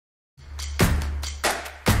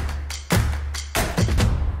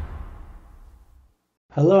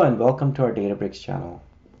Hello and welcome to our Databricks channel.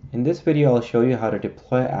 In this video, I'll show you how to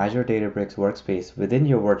deploy Azure Databricks Workspace within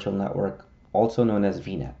your virtual network, also known as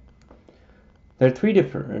VNet. There are three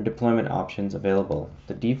different deployment options available.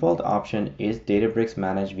 The default option is Databricks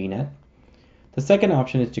Manage VNet. The second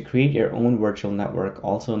option is to create your own virtual network,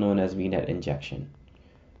 also known as VNet injection.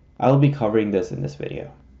 I will be covering this in this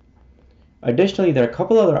video. Additionally, there are a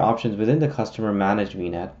couple other options within the customer managed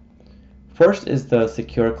VNet. First is the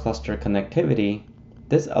secure cluster connectivity.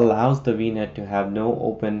 This allows the VNet to have no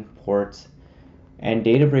open ports and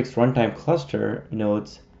Databricks runtime cluster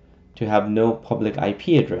nodes to have no public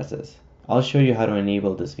IP addresses. I'll show you how to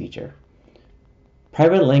enable this feature.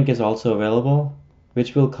 Private link is also available,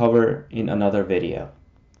 which we'll cover in another video.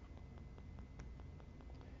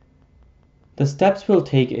 The steps we'll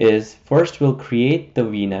take is, first we'll create the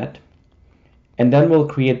VNet, and then we'll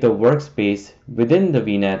create the workspace within the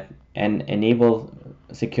VNet and enable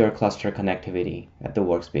secure cluster connectivity at the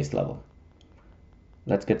workspace level.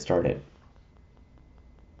 Let's get started.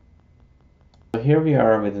 So here we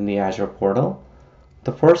are within the Azure portal.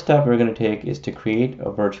 The first step we're going to take is to create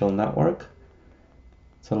a virtual network.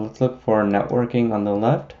 So let's look for networking on the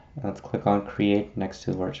left, and let's click on create next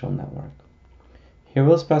to virtual network. Here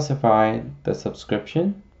we'll specify the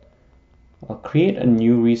subscription. I'll create a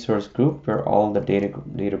new resource group where all the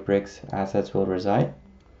Databricks assets will reside.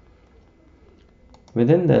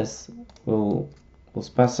 Within this, we'll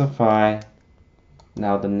specify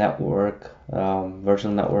now the network,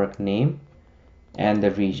 virtual network name and the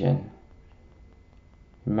region.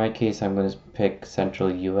 In my case, I'm going to pick Central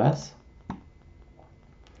US.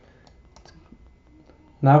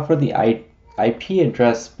 Now for the IP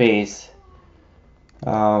address space,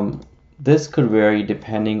 this could vary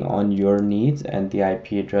depending on your needs and the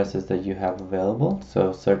IP addresses that you have available.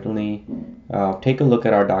 So certainly take a look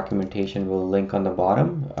at our documentation. We'll link on the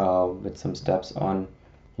bottom with some steps on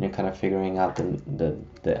kind of figuring out the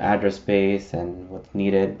address space and what's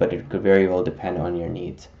needed, but it could very well depend on your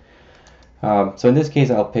needs. So in this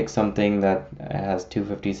case, I'll pick something that has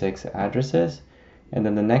 256 addresses, and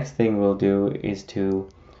then the next thing we'll do is to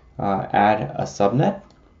add a subnet.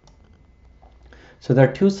 So there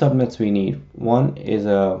are two subnets we need. One is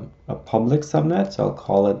a public subnet, so I'll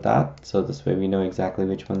call it that. So this way we know exactly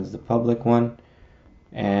which one is the public one.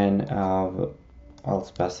 And I'll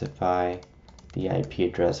specify the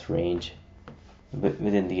IP address range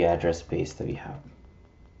within the address space that we have.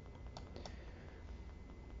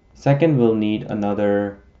 Second, we'll need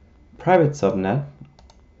another private subnet.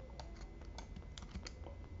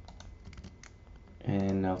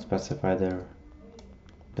 And I'll specify the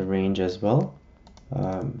range as well.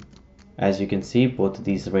 As you can see, both of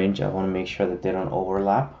these range, I want to make sure that they don't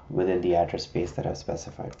overlap within the address space that I've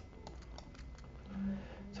specified.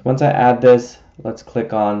 So once I add this, let's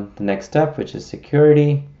click on the next step, which is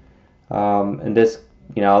security. And this,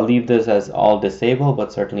 I'll leave this as all disabled,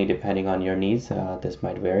 but certainly depending on your needs, this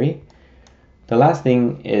might vary. The last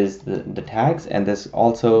thing is the tags, and this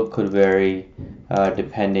also could vary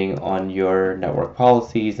depending on your network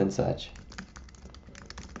policies and such.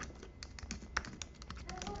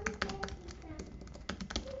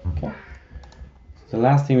 Okay. The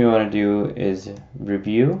last thing we want to do is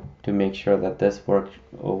review to make sure that this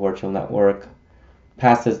virtual network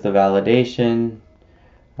passes the validation,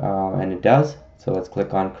 and it does. So let's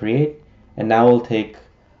click on create, and now we'll take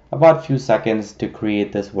about a few seconds to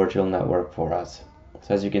create this virtual network for us.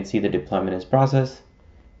 So as you can see, the deployment is processed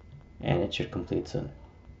and it should complete soon.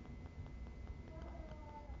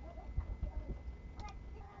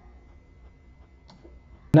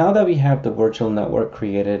 Now that we have the virtual network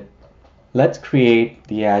created, let's create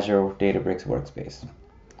the Azure Databricks Workspace.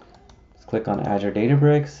 Let's click on Azure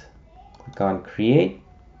Databricks, click on create,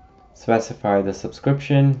 specify the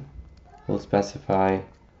subscription. We'll specify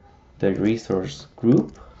the resource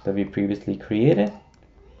group that we previously created.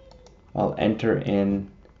 I'll enter in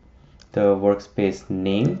the workspace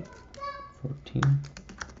name, 14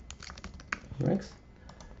 Rex.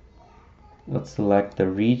 Let's select the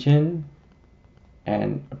region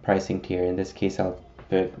and a pricing tier. In this case, I'll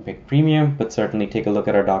pick premium, but certainly take a look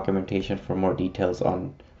at our documentation for more details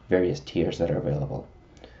on various tiers that are available.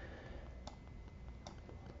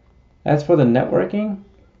 As for the networking,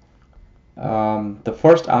 the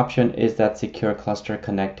first option is that secure cluster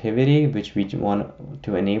connectivity, which we want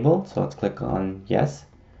to enable. So let's click on yes.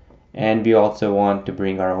 And we also want to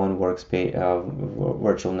bring our own workspace,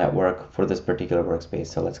 virtual network for this particular workspace.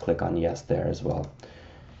 So let's click on yes there as well.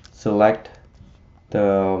 Select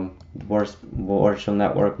the virtual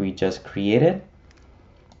network we just created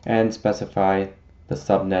and specify the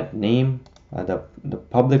subnet name, the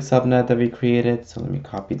public subnet that we created. So let me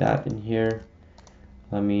copy that in here.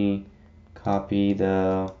 let me copy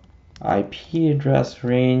the IP address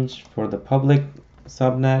range for the public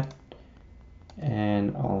subnet,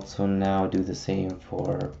 and also now do the same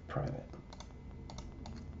for private.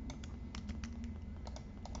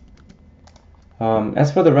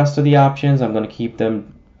 As for the rest of the options, I'm going to keep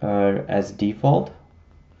them as default.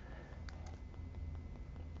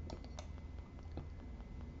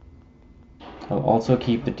 I'll also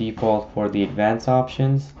keep the default for the advanced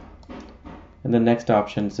options. And the next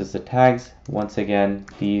options is the tags. Once again,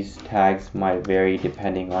 these tags might vary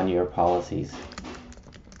depending on your policies.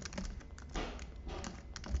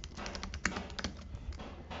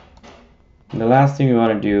 And the last thing we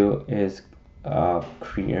want to do is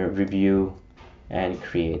review and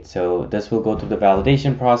create. So this will go through the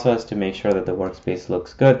validation process to make sure that the workspace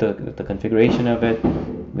looks good, the configuration of it,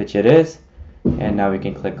 which it is. And now we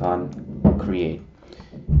can click on create.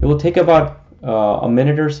 It will take about a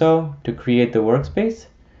minute or so to create the workspace,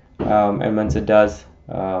 and once it does,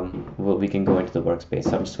 we can go into the workspace.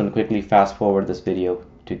 So I'm just going to quickly fast forward this video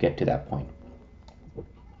to get to that point.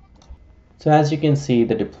 So as you can see,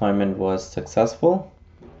 the deployment was successful,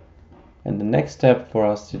 and the next step for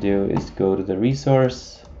us to do is go to the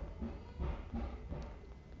resource,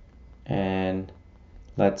 and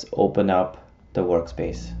let's open up the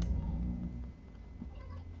workspace.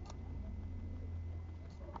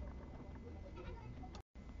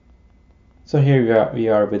 So here we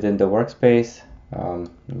are within the workspace. Let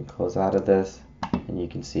me close out of this, and you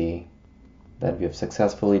can see that we have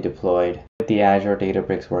successfully deployed the Azure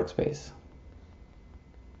Databricks Workspace.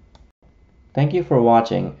 Thank you for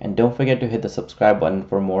watching, and don't forget to hit the subscribe button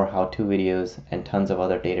for more how-to videos and tons of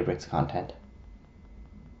other Databricks content.